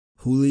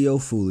Julio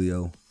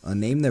Foolio, a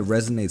name that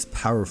resonates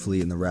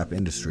powerfully in the rap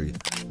industry,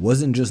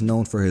 wasn't just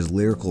known for his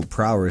lyrical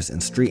prowess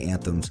and street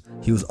anthems,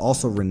 he was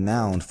also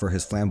renowned for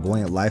his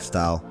flamboyant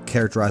lifestyle,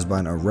 characterized by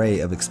an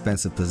array of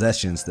expensive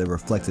possessions that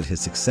reflected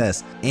his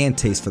success and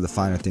taste for the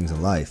finer things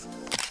in life.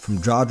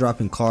 From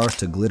jaw-dropping cars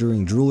to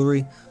glittering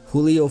jewelry,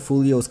 Julio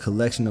Foolio's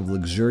collection of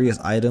luxurious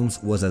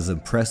items was as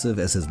impressive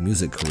as his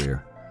music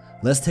career.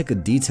 Let's take a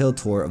detailed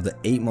tour of the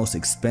 8 most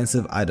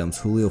expensive items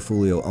Julio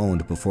Foolio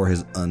owned before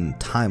his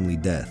untimely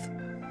death.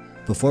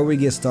 Before we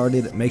get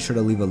started, make sure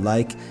to leave a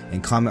like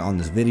and comment on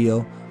this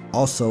video.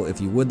 Also, if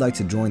you would like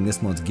to join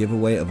this month's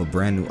giveaway of a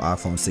brand new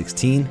iPhone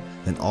 16,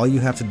 then all you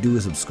have to do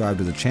is subscribe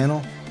to the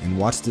channel and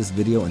watch this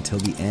video until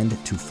the end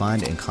to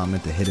find and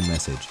comment the hidden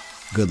message.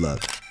 Good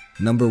luck.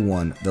 Number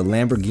 1. The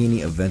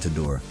Lamborghini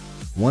Aventador.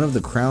 One of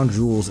the crown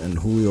jewels in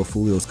Julio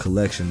Foolio's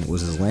collection was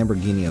his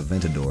Lamborghini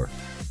Aventador.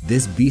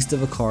 This beast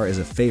of a car is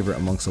a favorite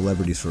among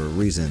celebrities for a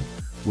reason.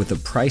 With a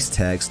price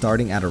tag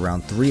starting at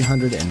around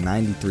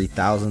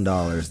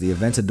 $393,000, the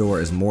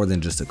Aventador is more than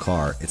just a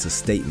car, it's a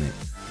statement.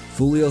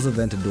 Foolio's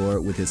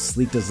Aventador, with its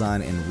sleek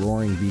design and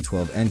roaring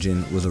V12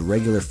 engine, was a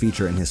regular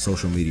feature in his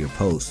social media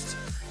posts.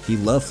 He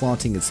loved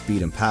flaunting its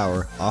speed and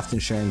power, often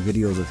sharing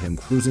videos of him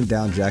cruising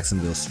down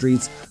Jacksonville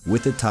streets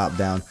with the top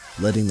down,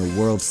 letting the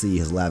world see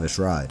his lavish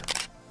ride.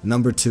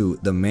 Number 2.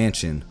 The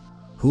Mansion.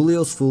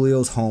 Julio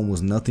Foolio's home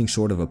was nothing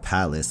short of a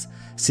palace.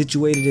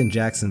 Situated in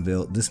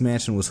Jacksonville, this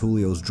mansion was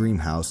Julio's dream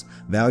house.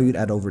 Valued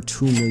at over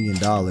 $2 million,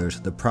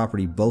 the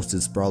property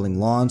boasted sprawling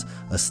lawns,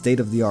 a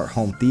state-of-the-art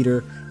home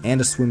theater,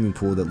 and a swimming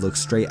pool that looked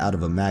straight out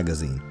of a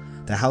magazine.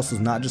 The house was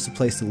not just a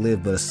place to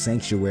live, but a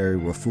sanctuary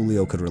where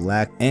Foolio could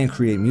relax and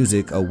create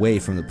music away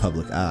from the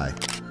public eye.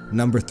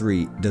 Number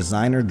 3.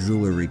 Designer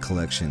Jewelry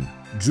Collection.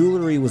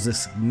 Jewelry was a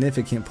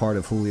significant part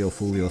of Julio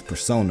Foolio's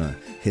persona.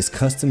 His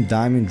custom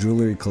diamond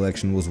jewelry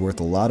collection was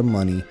worth a lot of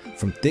money.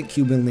 From thick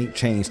Cuban link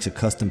chains to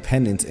custom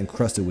pendants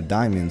encrusted with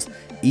diamonds,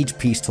 each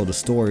piece told a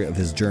story of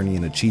his journey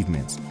and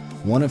achievements.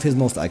 One of his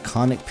most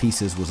iconic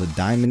pieces was a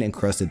diamond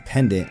encrusted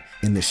pendant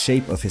in the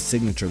shape of his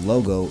signature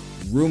logo,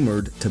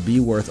 rumored to be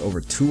worth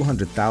over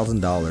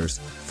 $200,000.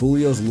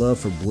 Foolio's love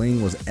for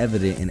bling was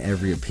evident in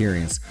every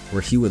appearance,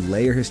 where he would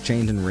layer his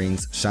chains and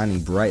rings, shining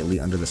brightly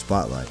under the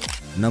spotlight.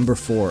 Number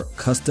 4.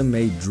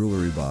 Custom-made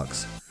jewelry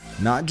box.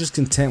 Not just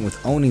content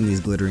with owning these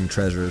glittering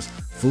treasures,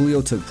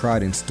 Foolio took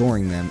pride in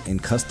storing them in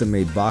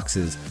custom-made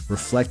boxes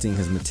reflecting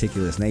his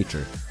meticulous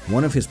nature.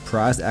 One of his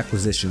prized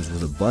acquisitions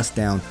was a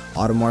bust-down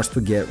Audemars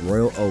Piguet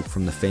Royal Oak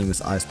from the famous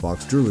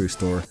Icebox jewelry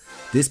store.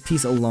 This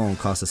piece alone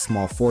cost a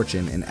small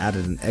fortune and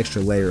added an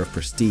extra layer of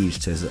prestige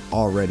to his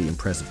already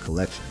impressive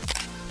collection.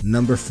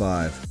 Number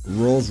 5.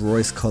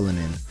 Rolls-Royce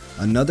Cullinan.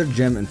 Another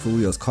gem in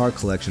Foolio's car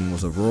collection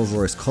was a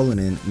Rolls-Royce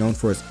Cullinan known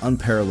for its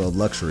unparalleled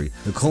luxury.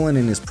 The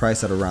Cullinan is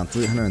priced at around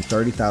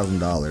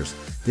 $330,000.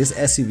 This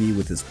SUV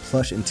with its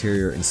plush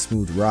interior and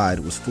smooth ride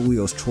was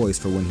Foolio's choice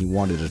for when he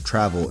wanted to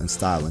travel in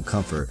style and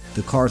comfort.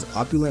 The car's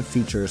opulent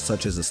features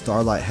such as a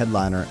starlight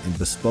headliner and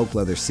bespoke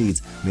leather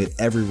seats made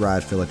every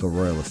ride feel like a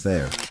royal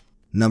affair.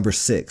 Number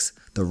 6.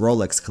 The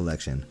Rolex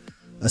Collection.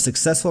 A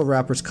successful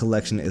rapper's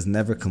collection is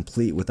never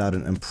complete without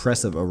an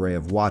impressive array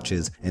of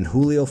watches, and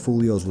Julio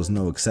Foolio's was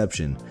no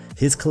exception.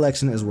 His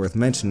collection is worth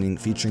mentioning,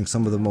 featuring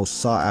some of the most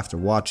sought-after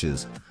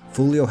watches.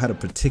 Foolio had a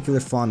particular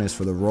fondness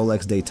for the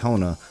Rolex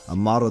Daytona, a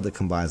model that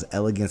combines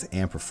elegance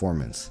and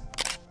performance.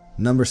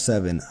 Number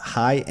 7.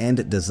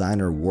 High-end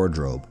designer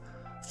wardrobe.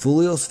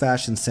 Foolio's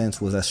fashion sense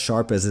was as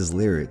sharp as his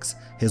lyrics.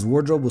 His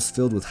wardrobe was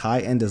filled with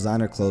high-end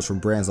designer clothes from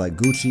brands like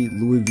Gucci,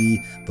 Louis V,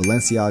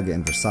 Balenciaga,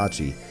 and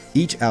Versace.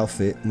 Each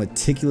outfit,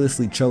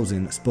 meticulously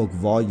chosen, spoke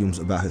volumes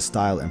about his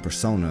style and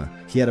persona.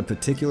 He had a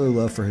particular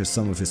love for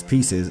some of his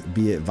pieces,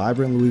 be it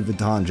vibrant Louis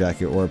Vuitton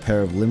jacket or a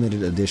pair of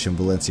limited edition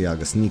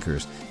Balenciaga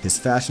sneakers. His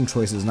fashion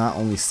choices not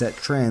only set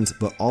trends,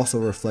 but also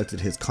reflected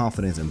his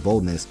confidence and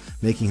boldness,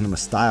 making him a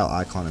style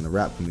icon in the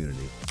rap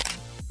community.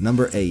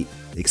 Number 8.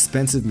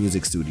 Expensive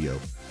music studio.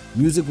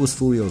 Music was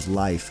Foolio's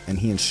life, and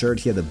he ensured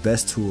he had the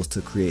best tools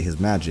to create his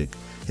magic.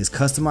 His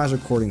customized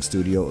recording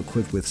studio,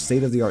 equipped with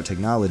state-of-the-art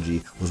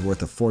technology, was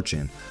worth a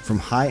fortune. From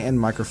high-end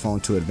microphone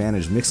to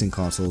advanced mixing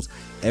consoles,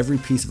 every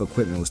piece of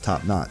equipment was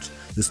top-notch.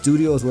 The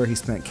studio is where he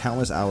spent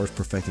countless hours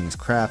perfecting his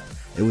craft.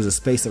 It was a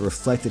space that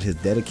reflected his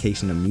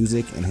dedication to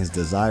music and his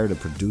desire to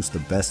produce the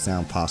best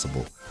sound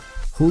possible.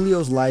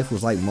 Julio's life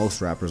was like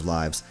most rappers'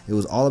 lives. It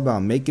was all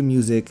about making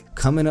music,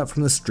 coming up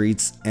from the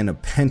streets, and a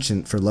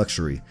penchant for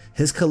luxury.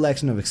 His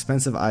collection of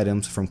expensive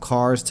items, from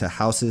cars to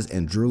houses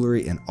and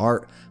jewelry and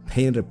art,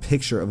 painted a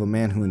picture of a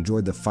man who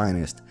enjoyed the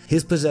finest.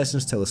 His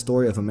possessions tell a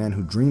story of a man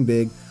who dreamed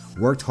big,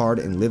 worked hard,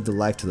 and lived a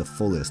life to the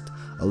fullest.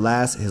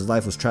 Alas, his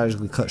life was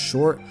tragically cut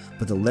short,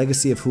 but the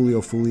legacy of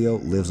Julio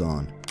Foolio lives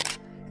on.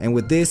 And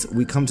with this,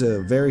 we come to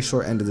a very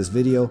short end of this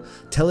video.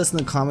 Tell us in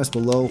the comments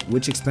below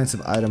which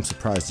expensive item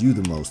surprised you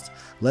the most.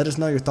 Let us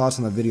know your thoughts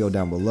on the video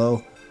down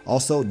below.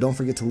 Also, don't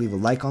forget to leave a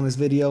like on this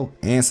video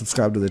and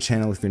subscribe to the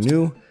channel if you're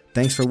new.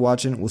 Thanks for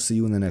watching. We'll see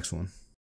you in the next one.